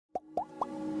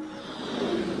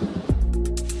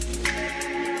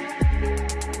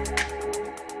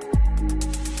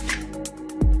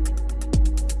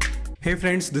Hey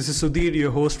friends, this is Sudhir,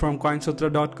 your host from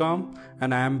CoinSutra.com,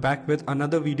 and I am back with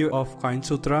another video of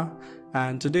CoinSutra.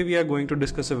 And today we are going to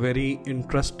discuss a very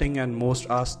interesting and most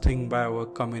asked thing by our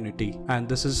community. And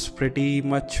this is pretty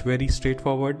much very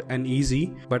straightforward and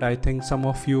easy, but I think some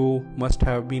of you must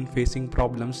have been facing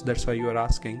problems. That's why you are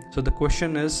asking. So the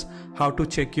question is how to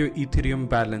check your Ethereum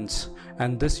balance.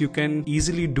 And this you can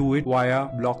easily do it via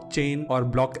blockchain or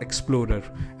block explorer.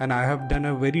 And I have done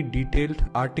a very detailed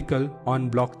article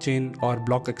on blockchain or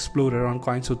block explorer on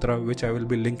CoinSutra, which I will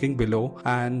be linking below.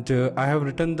 And I have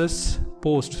written this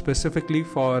post specifically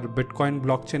for Bitcoin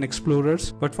blockchain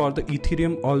explorers, but for the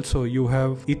Ethereum also you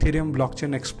have Ethereum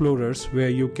blockchain explorers where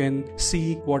you can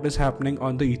see what is happening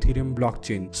on the Ethereum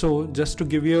blockchain. So just to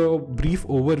give you a brief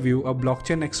overview, a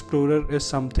blockchain explorer is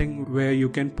something where you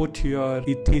can put your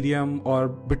Ethereum or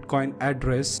Bitcoin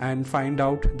address and find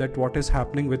out that what is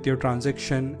happening with your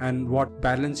transaction and what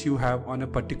balance you have on a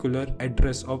particular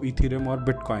address of Ethereum or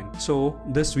Bitcoin. So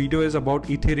this video is about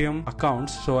Ethereum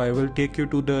accounts, so I will take you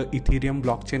to the Ethereum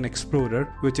blockchain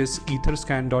explorer, which is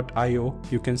etherscan.io.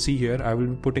 You can see here, I will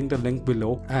be putting the link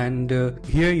below, and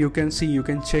here you can see you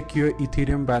can check your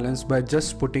Ethereum balance by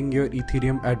just putting your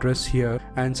Ethereum address here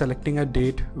and selecting a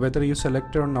date. Whether you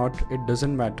select it or not, it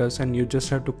doesn't matter, and you just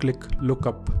have to click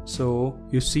lookup. So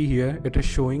you see here it is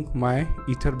showing my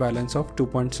Ether balance of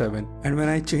 2.7, and when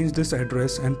I change this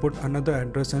address and put another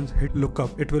address and hit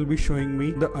lookup, it will be showing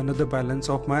me the another balance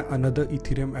of my another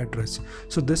Ethereum address.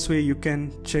 So this way you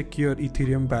can check your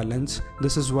Ethereum balance.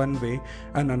 This is one way,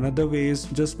 and another way is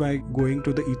just by going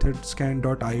to the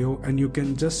etherscan.io, and you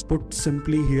can just put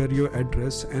simply here your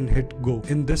address and hit go.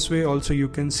 In this way also you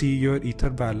can see your Ether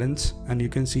balance, and you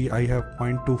can see I have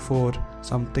 0.24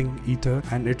 something Ether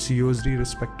and its USD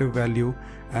respective value,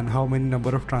 and how many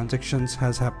number of transactions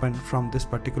has happened from this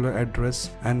particular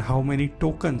address, and how many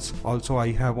tokens also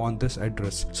I have on this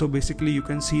address. So basically you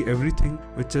can see everything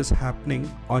which is happening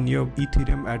on your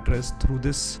Ethereum address through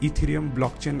this Ethereum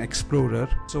blockchain explorer.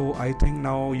 So I think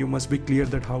now you must be clear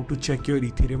that how to check your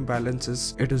Ethereum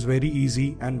balances. It is very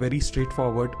easy and very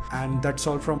straightforward, and that's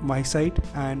all from my side.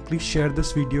 And please share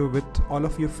this video with all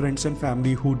of your friends and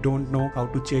family who don't know how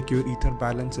to check your Ether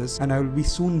balances. And I will be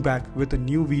soon back with a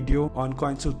new video on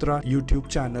CoinSutra YouTube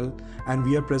channel, and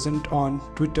we are present on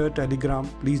Twitter, Telegram.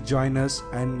 Please join us,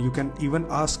 and you can even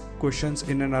ask questions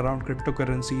in and around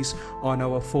cryptocurrencies on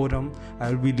our forum.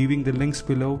 I will be leaving the links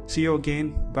below. See you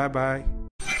again. Bye bye.